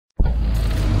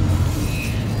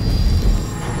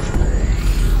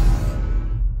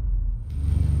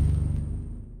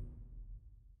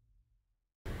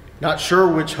Not sure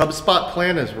which HubSpot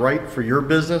plan is right for your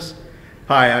business?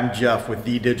 Hi, I'm Jeff with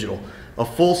The Digital, a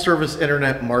full-service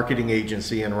internet marketing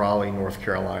agency in Raleigh, North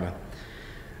Carolina.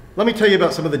 Let me tell you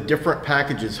about some of the different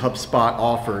packages HubSpot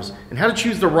offers and how to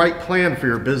choose the right plan for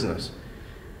your business.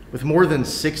 With more than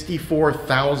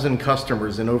 64,000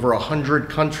 customers in over 100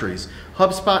 countries,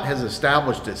 HubSpot has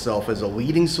established itself as a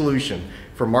leading solution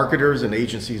for marketers and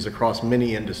agencies across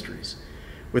many industries.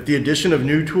 With the addition of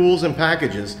new tools and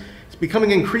packages, it's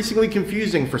becoming increasingly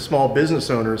confusing for small business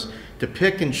owners to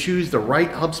pick and choose the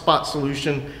right HubSpot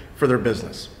solution for their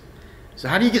business. So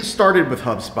how do you get started with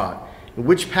HubSpot, and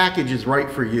which package is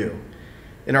right for you?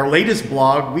 In our latest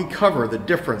blog, we cover the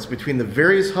difference between the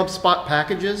various HubSpot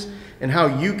packages and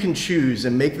how you can choose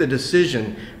and make the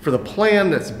decision for the plan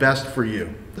that's best for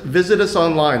you. Visit us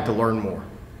online to learn more.